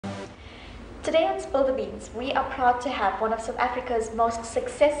Today on Spill the Beans, we are proud to have one of South Africa's most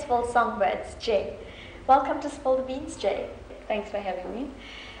successful songbirds, Jay. Welcome to Spill the Beans, Jay. Thanks for having me.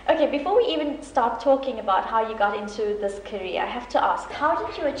 Okay, before we even start talking about how you got into this career, I have to ask, how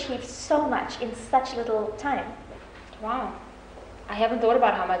did you achieve so much in such little time? Wow. I haven't thought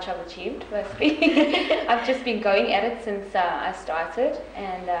about how much I've achieved, firstly. I've just been going at it since I started,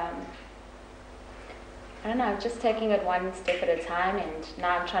 and I don't know, I'm just taking it one step at a time, and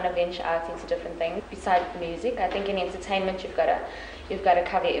now I'm trying to venture out into different things besides music. I think in entertainment you've got to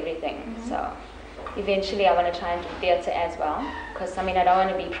cover everything. Mm-hmm. So eventually I want to try and do theatre as well, because I don't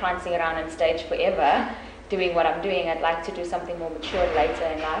want to be prancing around on stage forever doing what I'm doing. I'd like to do something more mature later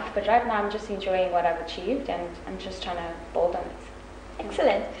in life, but right now I'm just enjoying what I've achieved, and I'm just trying to build on it.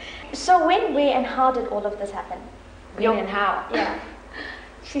 Excellent. So when, where and how did all of this happen? When and how? Yeah.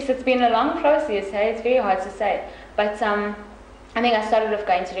 Jeez, it's been a long process, hey? It's very hard to say. But I think I started off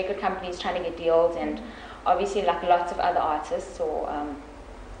going to record companies trying to get deals, and obviously like lots of other artists or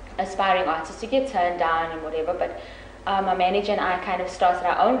aspiring artists, you get turned down and whatever. But my manager and I kind of started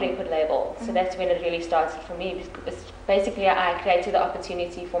our own record label. So that's when it really started for me. Because basically I created the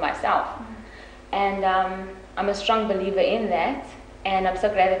opportunity for myself. And I'm a strong believer in that. And I'm so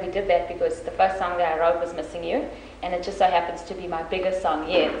glad that we did that, because the first song that I wrote was Missing You, and it just so happens to be my biggest song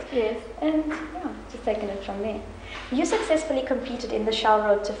yet. Yes. And yeah, just taking it from there. You successfully competed in the Shell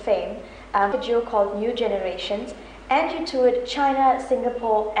Road to Fame, a duo called New Generations, and you toured China,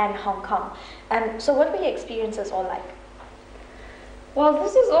 Singapore, and Hong Kong. So what were your experiences all like? Well,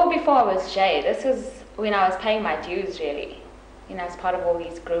 this was all before I was Jay. This was when I was paying my dues, really. As part of all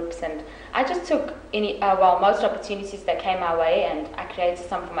these groups, and I just took most opportunities that came my way, and I created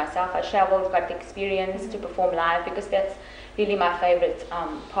some for myself. I traveled, got the experience to perform live, because that's really my favorite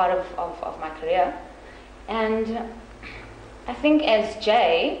part of my career. And I think as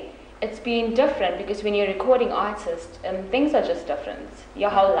Jay, it's been different, because when you're a recording artist, things are just different. Your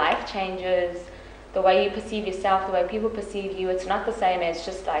whole life changes, the way you perceive yourself, the way people perceive you. It's not the same as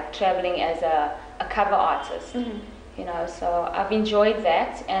just like traveling as a cover artist. So I've enjoyed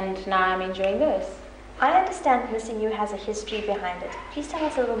that, and now I'm enjoying this. I understand Missing You has a history behind it. Please tell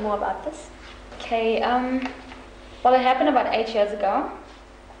us a little more about this. Okay, well, it happened about 8 years ago.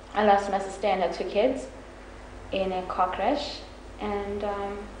 I lost my sister and her 2 kids in a car crash, and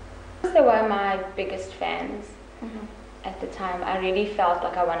they were my biggest fans at the time. I really felt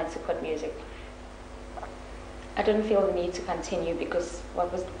like I wanted to quit music. I didn't feel the need to continue, because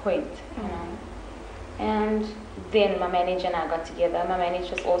what was the point, you know? And then my manager and I got together. My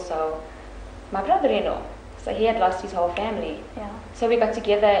manager was also my brother-in-law, so he had lost his whole family. Yeah. So we got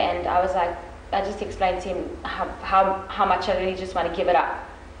together, and I was like, I just explained to him how much I really just want to give it up.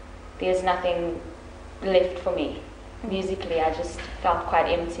 There's nothing left for me. Musically, I just felt quite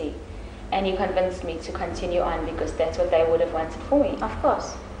empty. And he convinced me to continue on, because that's what they would have wanted for me. Of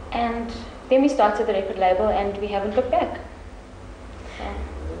course. And then we started the record label, and we haven't looked back.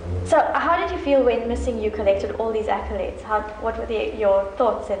 So how did you feel when Missing You collected all these accolades? What were your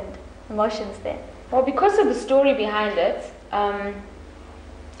thoughts and emotions there? Well, because of the story behind it, I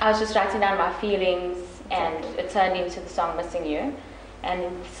was just writing down my feelings, and it turned into the song Missing You.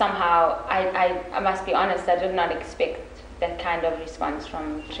 And somehow, I must be honest, I did not expect that kind of response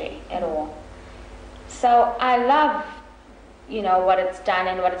from Jay at all. So I love, what it's done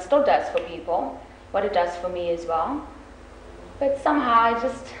and what it still does for people, what it does for me as well. But somehow I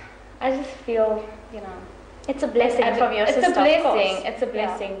just feel, it's a blessing from your sister. It's a blessing. Of course. It's a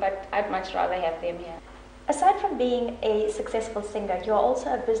blessing, but I'd much rather have them here. Aside from being a successful singer, you are also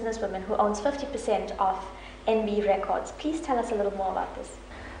a businesswoman who owns 50% of NB Records. Please tell us a little more about this.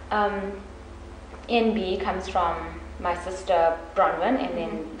 NB comes from my sister Bronwyn, and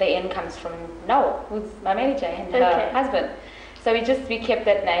then the N comes from Noel, who's my manager, and her husband. So we kept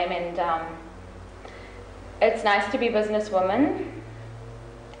that name, and it's nice to be a businesswoman,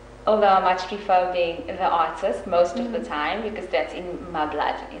 although I much prefer being the artist most of the time, because that's in my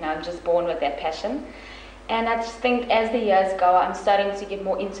blood. I'm just born with that passion. And I just think as the years go, I'm starting to get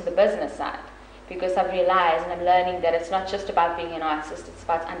more into the business side, because I've realized and I'm learning that it's not just about being an artist, it's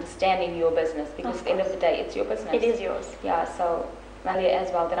about understanding your business, because at the end of the day, it's your business. It is yours. Yeah, so Malia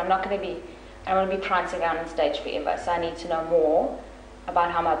as well, that I don't want to be prancing around on stage forever, so I need to know more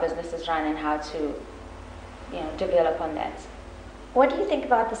about how my business is run and how to develop on that. What do you think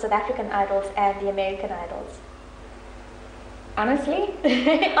about the South African Idols and the American Idols? Honestly?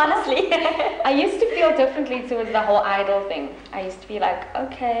 Honestly? I used to feel differently towards the whole idol thing. I used to be like,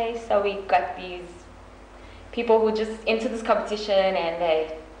 okay, so we got these people who just enter this competition and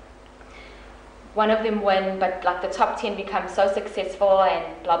they one of them win, but like the top 10 become so successful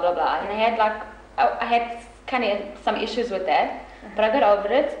and blah blah blah. And I had kind of some issues with that, but I got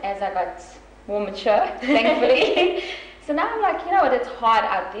over it as I got more mature, thankfully. So now I'm like, you know what, it's hard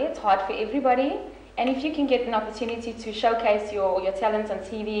out there, it's hard for everybody, and if you can get an opportunity to showcase your talents on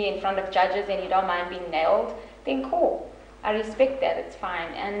TV in front of judges and you don't mind being nailed, then cool. I respect that, it's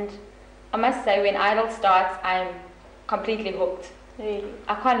fine. And I must say, when Idol starts, I'm completely hooked. Really?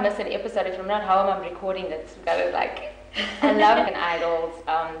 I can't miss an episode. If I'm not home, I'm recording it. Because like, I love an Idols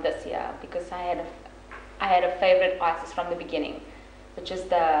this year because I had a favorite artist from the beginning, which is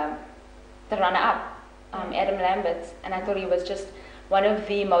the runner-up, Adam Lambert, and I thought he was just one of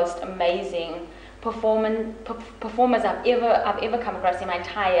the most amazing performers I've ever come across in my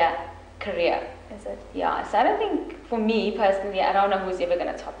entire career. Is it? Yeah. So I don't think, for me personally, I don't know who's ever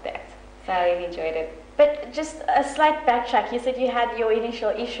going to top that. So I really enjoyed it. But just a slight backtrack, you said you had your initial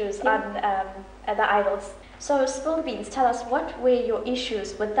issues on the Idols. So spill the beans, tell us, what were your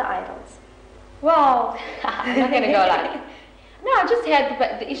issues with the Idols? Well, I'm not going to go like, no, I just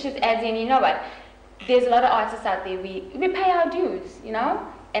had the issues as in, you know what, there's a lot of artists out there, we pay our dues, you know,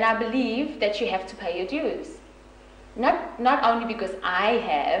 and I believe that you have to pay your dues. Not only because I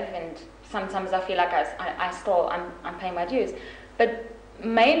have, and sometimes I feel like I'm paying my dues, but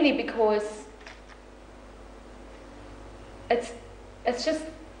mainly because it's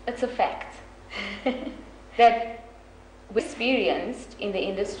a fact that we experienced in the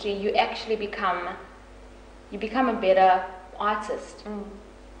industry, you actually become a better artist,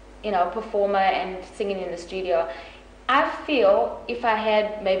 you know, performer and singing in the studio. I feel if I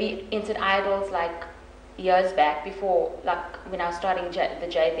had maybe entered Idols like years back, before, like when I was starting the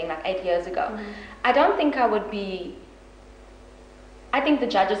J thing, like 8 years ago, I don't think I would be, I think the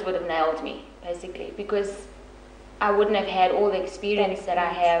judges would have nailed me, basically, because I wouldn't have had all the experience that I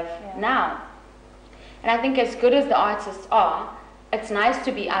have now. And I think as good as the artists are, it's nice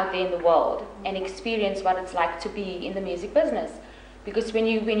to be out there in the world and experience what it's like to be in the music business. Because when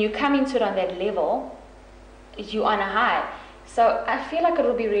you come into it on that level, you're on a high. So I feel like it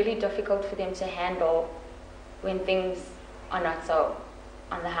will be really difficult for them to handle when things are not so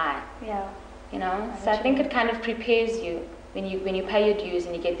on the high. Yeah. You know? So I think it kind of prepares you when you pay your dues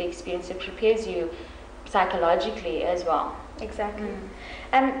and you get the experience. It prepares you psychologically as well. Exactly.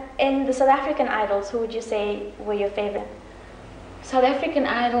 And in the South African Idols, who would you say were your favorite? South African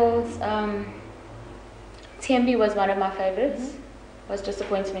Idols, Thembi was one of my favorites. Was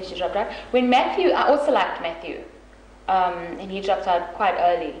disappointed when she dropped out. When Matthew, I also liked Matthew, and he dropped out quite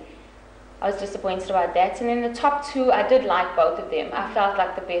early. I was disappointed about that. And in the top two, I did like both of them. I felt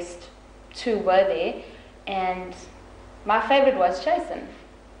like the best two were there, and my favorite was Jason.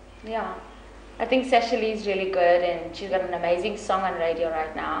 Yeah. I think Sasha Lee is really good, and she's got an amazing song on radio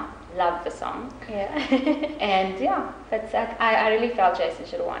right now. Love the song. Yeah. And yeah, I really felt Jason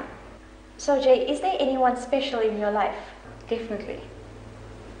should have won. So Jay, is there anyone special in your life? Definitely.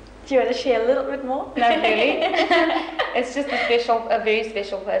 Do you want to share a little bit more? Not really. It's just a very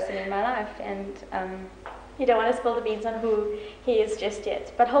special person in my life, and you don't want to spill the beans on who he is just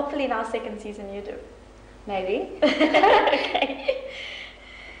yet. But hopefully in our second season you do. Maybe. Okay.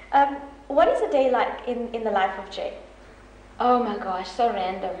 What is a day like in the life of Jay? Oh my gosh, so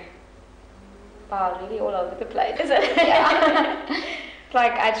random. Wow, really all over the place. Is it? Yeah.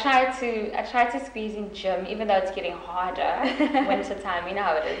 Like I try to squeeze in gym, even though it's getting harder. Winter time, you know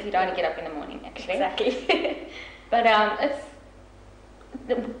how it is. You don't want to get up in the morning, actually. Exactly. But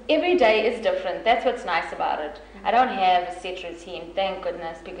every day is different. That's what's nice about it. I don't have a set routine, thank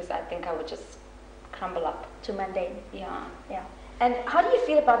goodness, because I think I would just crumble up. Too mundane. Yeah. Yeah. And how do you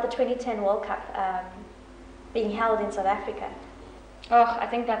feel about the 2010 World Cup being held in South Africa? Oh, I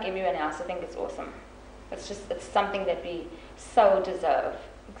think like everyone else, I think it's awesome. It's something that we so deserve.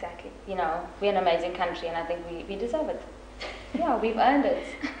 Exactly. You know, we're an amazing country, and I think we deserve it. Yeah, we've earned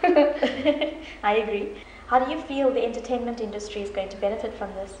it. I agree. How do you feel the entertainment industry is going to benefit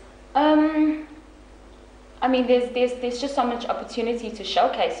from this? I mean, there's just so much opportunity to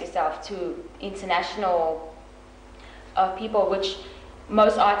showcase yourself to international people, which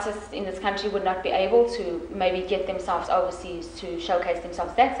most artists in this country would not be able to maybe get themselves overseas to showcase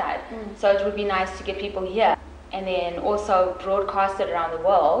themselves that side. So it would be nice to get people here and then also broadcast it around the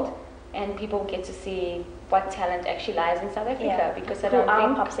world, and people get to see what talent actually lies in South Africa. Because I don't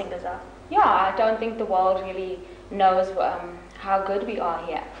think pop singers are. Yeah, I don't think the world really knows how good we are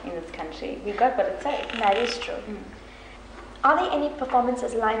here in this country. We got what it takes. That is true. Are there any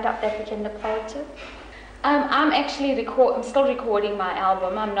performances lined up that we can look forward to? I'm actually I'm still recording my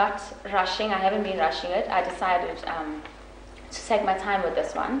album. I'm not rushing. I haven't been rushing it. I decided to take my time with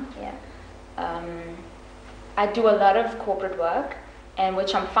this one. Yeah. I do a lot of corporate work, and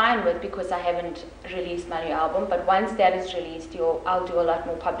which I'm fine with because I haven't released my new album. But once that is released, I'll do a lot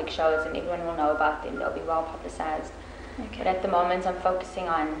more public shows, and everyone will know about them. They'll be well publicized. Okay. But at the moment, I'm focusing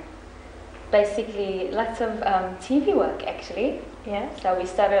on basically lots of TV work, actually. Yeah. So we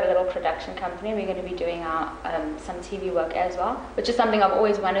started a little production company. We're going to be doing some TV work as well, which is something I've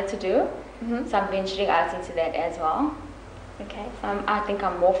always wanted to do. Mm-hmm. So I'm venturing out into that as well. Okay. So I think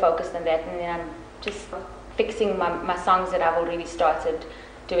I'm more focused on that, and then I'm just fixing my songs that I've already started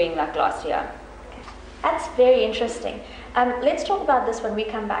doing like last year. Okay. That's very interesting. Let's talk about this when we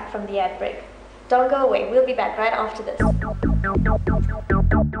come back from the ad break. Don't go away. We'll be back right after this.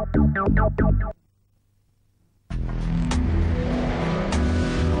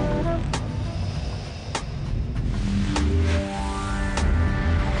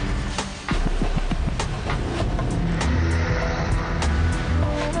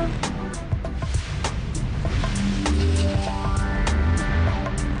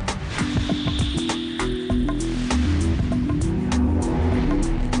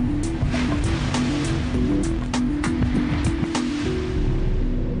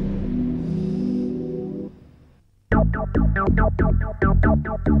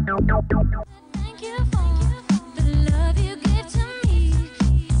 Thank you for the love you give to me.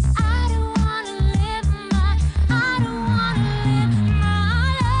 I don't wanna live my life. Oh yeah,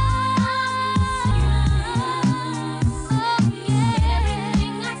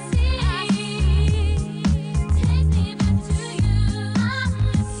 everything I see takes me back to you. I'm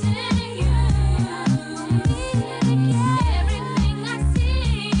missing you. Need it again. Everything I see,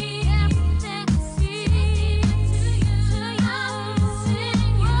 everything I see takes me back to you. I'm missing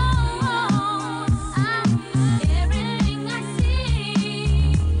you. Everything I see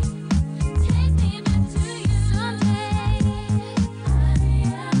takes me back to you. Someday I am missing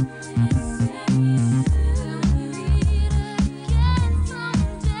you. Meet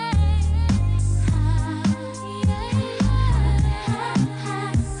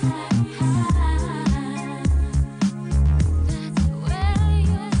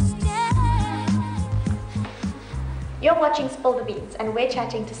again You're watching Spill the Beans, and we're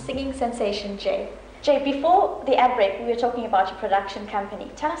chatting to singing sensation Jay. Jay, before the ad break, we were talking about your production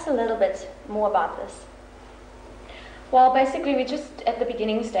company. Tell us a little bit more about this. Well, basically, we're just at the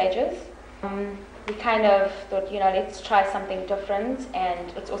beginning stages. We kind of thought, let's try something different,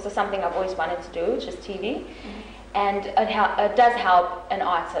 and it's also something I've always wanted to do, just TV. Mm-hmm. And it does help an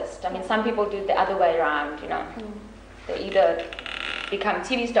artist. I mean, some people do it the other way around, They either become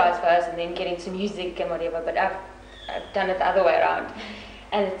TV stars first and then get into music and whatever, but I've done it the other way around.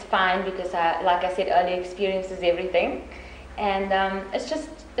 And it's fine because, like I said earlier, experience is everything. And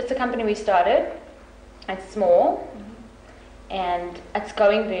it's a company we started. It's small, and it's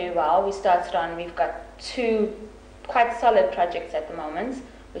going very well. We've got 2 quite solid projects at the moment,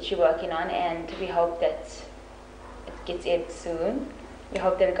 which we're working on, and we hope that it gets aired soon. We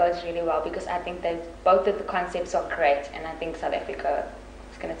hope that it goes really well because I think that both of the concepts are great, and I think South Africa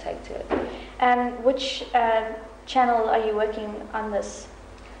is going to take to it. And which channel are you working on this?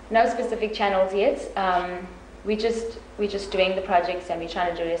 No specific channels yet. We're just doing the projects, and we're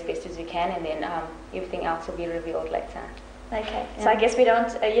trying to do it as best as we can, and then everything else will be revealed later. Okay, so I guess you're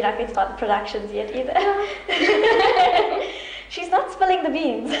not going to start the productions yet either. She's not spilling the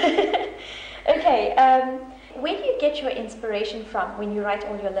beans. Okay, where do you get your inspiration from when you write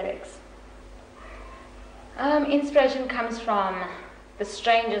all your lyrics? Inspiration comes from the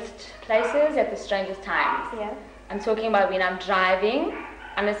strangest places at the strangest times. Yeah. I'm talking about when I'm driving.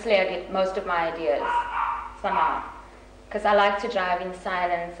 Honestly, I get most of my ideas somehow, because I like to drive in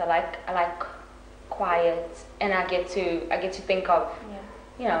silence. I like quiet, and I get to think of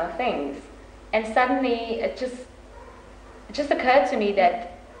things. And suddenly it just occurred to me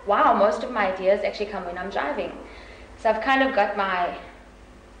that wow, most of my ideas actually come when I'm driving. So I've kind of got my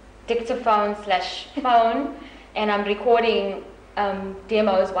dictaphone/phone, and I'm recording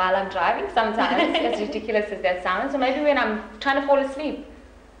demos while I'm driving sometimes, as ridiculous as that sounds. Or maybe when I'm trying to fall asleep,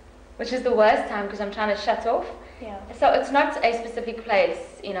 which is the worst time because I'm trying to shut off. Yeah. So it's not a specific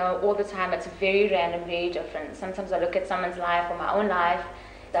place, all the time. It's very random, very different. Sometimes I look at someone's life or my own life.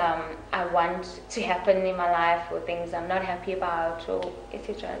 I want to happen in my life, or things I'm not happy about, or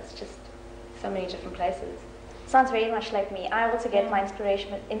etc. It's just so many different places. Sounds very much like me. I also get my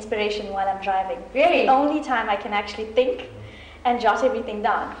inspiration while I'm driving. Really? It's the only time I can actually think and jot everything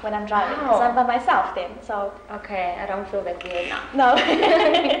down when I'm driving. Wow. Because I'm by myself then, so... Okay, I don't feel that weird now. No.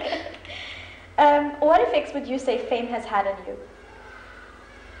 What effects would you say fame has had on you?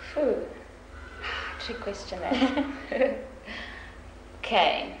 Phew. Trick question there.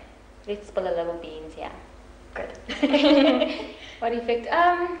 Okay. Let's spill a little beans here. Good. What effect?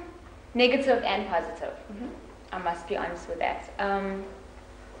 Negative and positive. Mhm. I must be honest with that.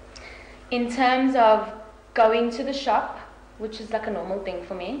 In terms of going to the shop, which is like a normal thing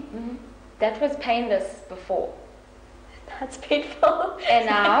for me, Mhm. that was painless before. That's painful. And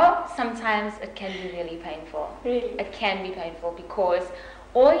now, sometimes it can be really painful. Really? It can be painful because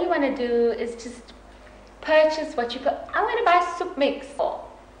all you want to do is just purchase what you go. I want to buy soup mix.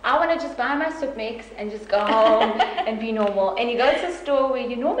 I want to just buy my soup mix and just go home and be normal. And you go to a store where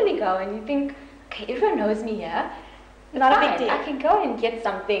you normally go and you think, okay, everyone knows me here. Not a big Fine, deal. I can go and get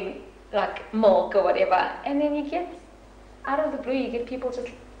something like milk or whatever. And then you get, out of the blue, you get people just,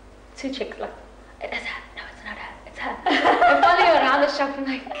 two chicks like, it's her. No, it's not her. It's her. And follow you around the shop and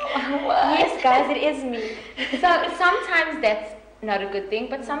like, oh, what? Yes, guys, it is me. So sometimes that's not a good thing,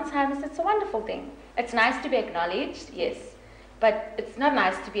 but sometimes it's a wonderful thing. It's nice to be acknowledged, yes, but it's not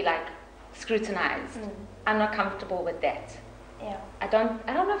nice to be like scrutinized. Mm. I'm not comfortable with that. Yeah. I don't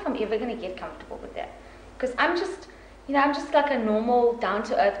know if I'm ever gonna get comfortable with that, because I'm just like a normal,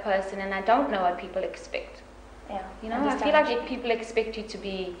 down-to-earth person, and I don't know what people expect. Yeah. You know, I feel like if people expect you to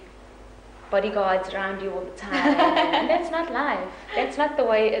be bodyguards around you all the time, and that's not life. That's not the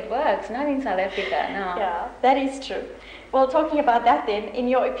way it works. Not in South Africa, no. Yeah, that is true. Well, talking about that then, in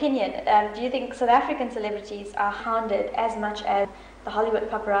your opinion, do you think South African celebrities are hounded as much as the Hollywood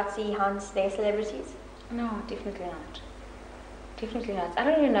paparazzi hounds their celebrities? No, definitely not. Definitely not. I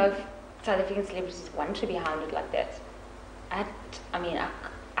don't even know if South African celebrities want to be hounded like that. I mean,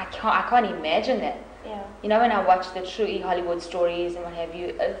 I can't imagine that. Yeah. You know, when I watch the true Hollywood stories and what have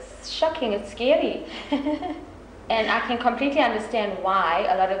you, it's shocking, it's scary. And I can completely understand why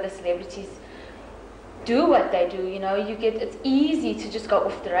a lot of the celebrities do what they do. You know, it's easy to just go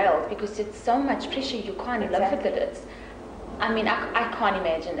off the rails because it's so much pressure, you can't live with it. I mean, I can't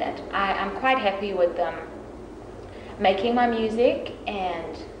imagine that. I'm quite happy with making my music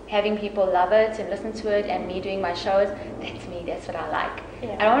and having people love it and listen to it, and me doing my shows. That's me, that's what I like.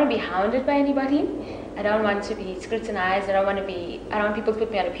 Yeah. I don't want to be hounded by anybody. I don't want to be scrutinized. I don't want people to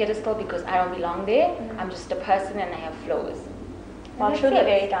put me on a pedestal because I don't belong there. Mhm. I'm just a person and I have flaws. Well, And truly that's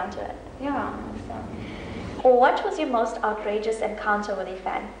it. very down to it. Yeah. So. Or what was your most outrageous encounter with a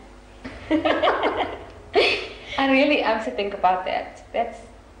fan? I really have to think about that.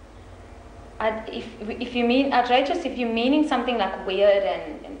 If you mean outrageous, if you're meaning something like weird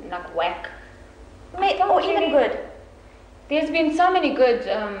and like whack, Or even good. there's been so many good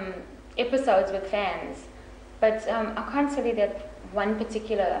episodes with fans, but I can't tell you that one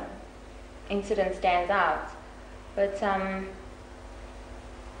particular incident stands out. But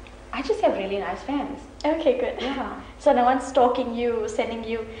I just have really nice fans. Okay, good. Yeah. So no one's stalking you, sending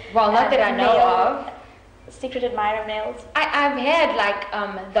you Well, not that I know of. secret admirer mails? I've had like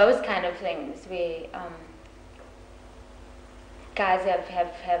those kind of things where guys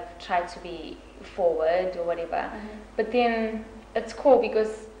have tried to be forward or whatever, Mhm. but then it's cool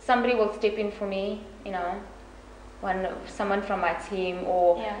because somebody will step in for me, you know, someone from my team,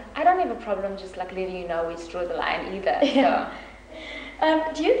 or Yeah. I don't have a problem just like letting you know we draw the line either. Yeah.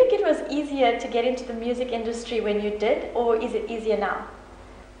 Do you think it was easier to get into the music industry when you did, or is it easier now?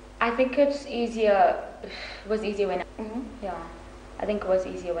 So I think it's was easier when Mm-hmm. yeah, I think it was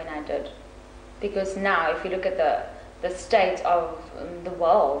easier when I did, because now if you look at the state of the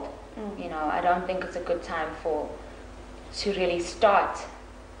world, Mm. you know, I don't think it's a good time to really start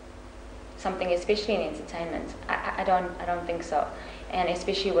something, especially in entertainment. I don't think so, and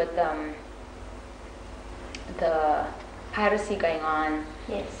especially with the piracy going on,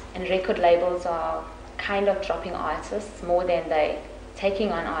 Yes. and record labels are kind of dropping artists more than they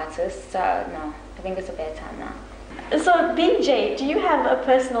taking on artists. So no, I think it's a bad time now. So, being Jay, do you have a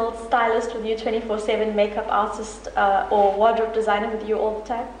personal stylist with you 24/7, makeup artist or wardrobe designer with you all the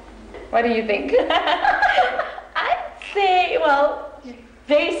time? What do you think? I'd say, well,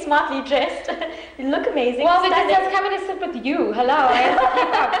 very smartly dressed. You look amazing. Well, because stunning. I was coming to sit with you. Hello, I have to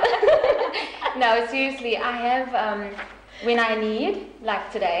keep up. No, seriously, I have, when I need,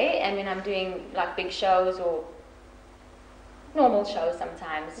 like today, and when I'm doing like big shows or normal shows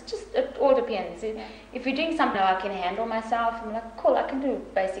sometimes, it all depends. If you're doing something I can handle myself, I'm like, cool, I can do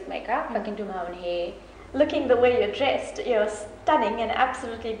basic makeup, I can do my own hair. Looking the way you're dressed, you're stunning and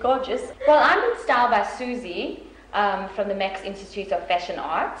absolutely gorgeous. Well, I'm in style by Susie from the Max Institute of Fashion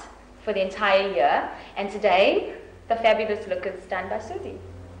Art for the entire year, and today the fabulous look is done by Susie.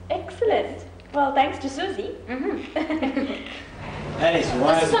 Excellent. Well, thanks to Susie. That is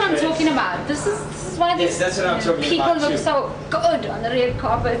one This of is what the I'm greatest- talking about. This is one of Yes, these that's what I'm talking people about look too. so good on the red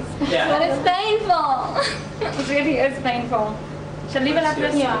carpet, Yeah. but it's painful. It really is painful. Shall I leave it like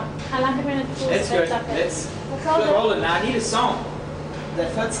this? Yes. Yeah. I like it when it falls Let's go. straight up. Let's What's go all that? rolling. Now I need a song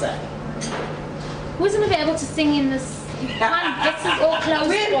that fits that. Who's going to be able to sing in this? You can't, this is all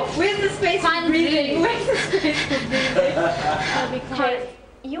closed off. Where's the space for Can't breathing? breathe. Where's the space for breathing? So we can't.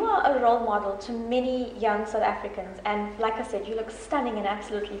 You are a role model to many young South Africans, and like I said, you look stunning and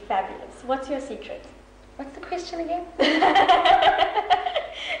absolutely fabulous. What's your secret? What's the question again?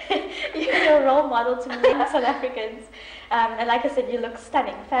 You're a role model to many South Africans, and like I said, you look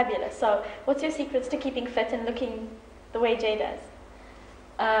stunning, fabulous. So, what's your secrets to keeping fit and looking the way Jay does?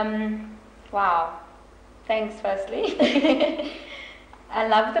 Wow. Thanks, firstly. I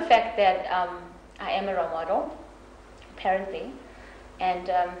love the fact that I am a role model, apparently.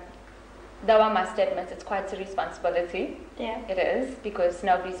 And though I must admit it's quite a responsibility. Yeah. It is, because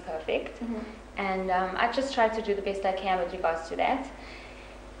nobody's perfect. Mhm. And I just try to do the best I can with regards to that.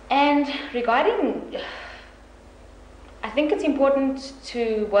 And regarding, I think it's important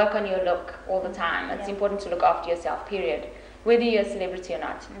to work on your look all the time. It's Yeah. important to look after yourself, period. Whether you're a celebrity or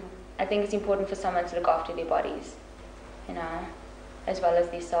not. I think it's important for someone to look after their bodies, you know, as well as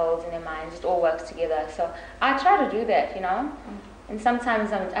their souls and their minds. It all works together. So I try to do that, you know. And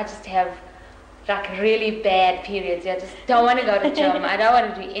sometimes I just have like really bad periods. I just don't want to go to the gym. I don't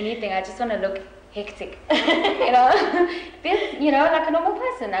want to do anything. I just want to look hectic, you know. Then, you know, like a normal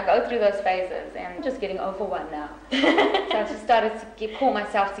person, I go through those phases, and I'm just getting over one now. So I've just started to pull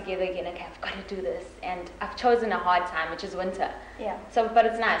myself together again. Okay, I've got to do this, and I've chosen a hard time, which is winter. Yeah. So, but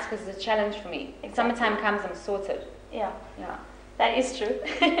it's nice because it's a challenge for me. Exactly. Summertime comes, I'm sorted. Yeah. Yeah. That is true.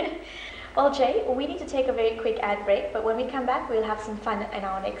 Well, Jay, we need to take a very quick ad break, but when we come back, we'll have some fun in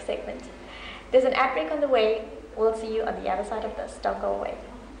our next segment. There's an ad break on the way. We'll see you on the other side of this. Don't go away.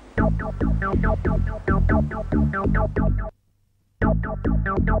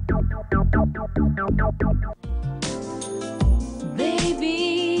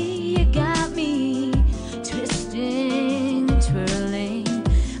 Baby, you got me twisting, twirling.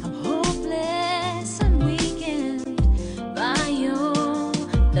 I'm hopeless and weakened by your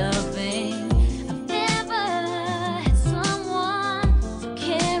loving. I've never had someone so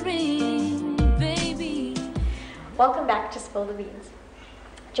caring, baby. Welcome back to Spill the Beans.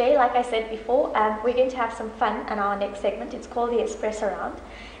 Jay, like I said before, we're going to have some fun in our next segment. It's called the Espresso Round.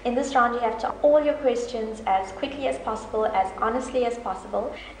 In this round, you have to all your questions as quickly as possible, as honestly as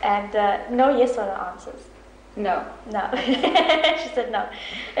possible, and no yes or no answers. No. No. She said no.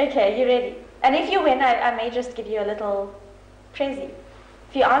 Okay, you ready? And if you win, I may just give you a little crazy.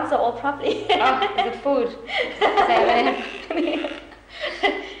 If you answer all properly. Oh, is it food?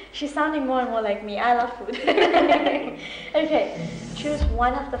 She's sounding more and more like me. I love food. Okay, choose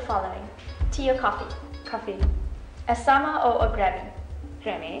one of the following. Tea or coffee? Coffee. A summer or a Grammy?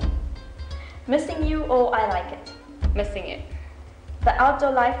 Grammy. Missing you or I like it? Missing it. The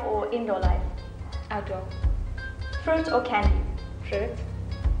outdoor life or indoor life? Outdoor. Fruit or candy? Fruit.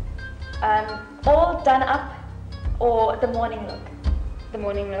 All done up or the morning look? The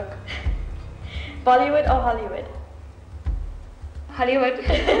morning look. Bollywood or Hollywood? Hollywood.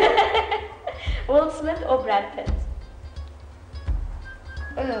 Will Smith or Brad Pitt?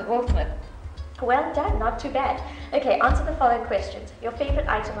 Will Smith. Well done, not too bad. Okay, answer the following questions. Your favorite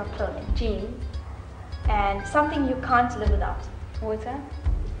item of clothing? Jeans. And something you can't live without? Water.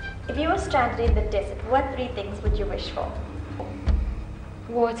 If you were stranded in the desert, what three things would you wish for?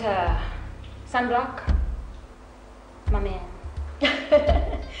 Water. Sunblock. My man.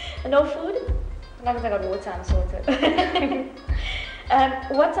 No food? As long as I got water, I'm sorted.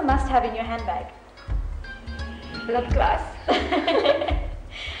 What's a must-have in your handbag? Lip gloss.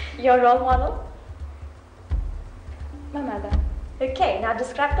 Your role model? My mother. Okay, now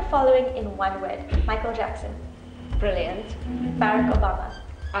describe the following in one word. Michael Jackson, Brilliant. Barack Obama,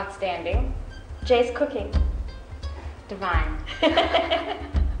 Outstanding. Jay's cooking, Divine.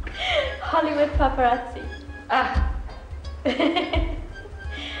 Hollywood paparazzi, Ah,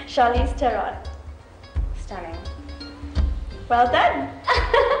 Charlize Theron. stunning. Well done.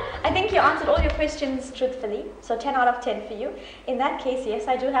 I think you answered all your questions truthfully, so 10 out of 10 for you. In that case, yes,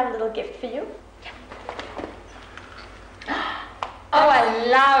 I do have a little gift for you. Oh, I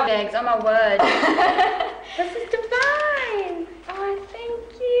love eggs. Oh my word. This is divine. Oh,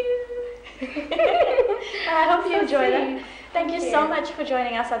 thank you. I hope you enjoyed it. Thank you so much for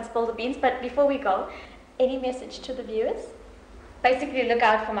joining us on Spill the Beans. But before we go, any message to the viewers? Basically, look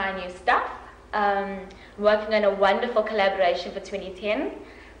out for my new stuff. Working on a wonderful collaboration for 2010.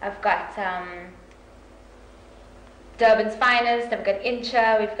 I've got Durban's Finest, I've got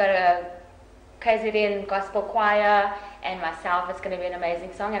Incha, we've got a KZN gospel choir, and myself. It's going to be an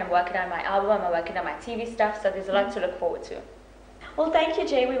amazing song, and I'm working on my album, I'm working on my TV stuff, so there's a lot to look forward to. Well, thank you,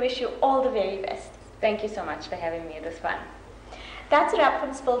 Jay. We wish you all the very best. Thank you so much for having me. It was fun. That's a wrap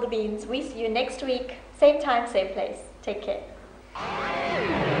from Spill the Beans. We see you next week, same time, same place. Take care.